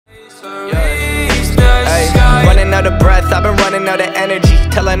out of breath, I've been running out of energy.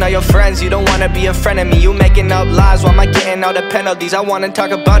 Telling all your friends you don't wanna be a friend of me. You making up lies, why am I getting all the penalties? I wanna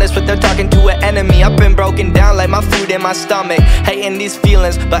talk about this, but they're talking to an enemy. I've been broken down like my food in my stomach. Hating these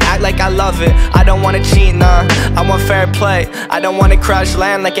feelings, but act like I love it. I don't wanna cheat, nah, I want fair play. I don't wanna crash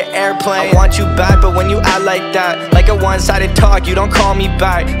land like an airplane. I want you back, but when you act like that, like a one-sided talk, you don't call me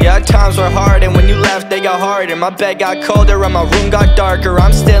back. Yeah, times were hard, and when you left they got harder. My bed got colder and my room got darker.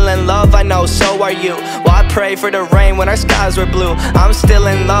 I'm still in love, I know, so are you. Well, I pray for the rain when our skies were blue. I'm still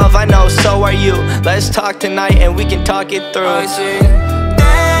in love, I know, so are you. Let's talk tonight and we can talk it through. I see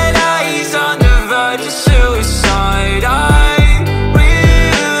dead eyes on the verge of suicide.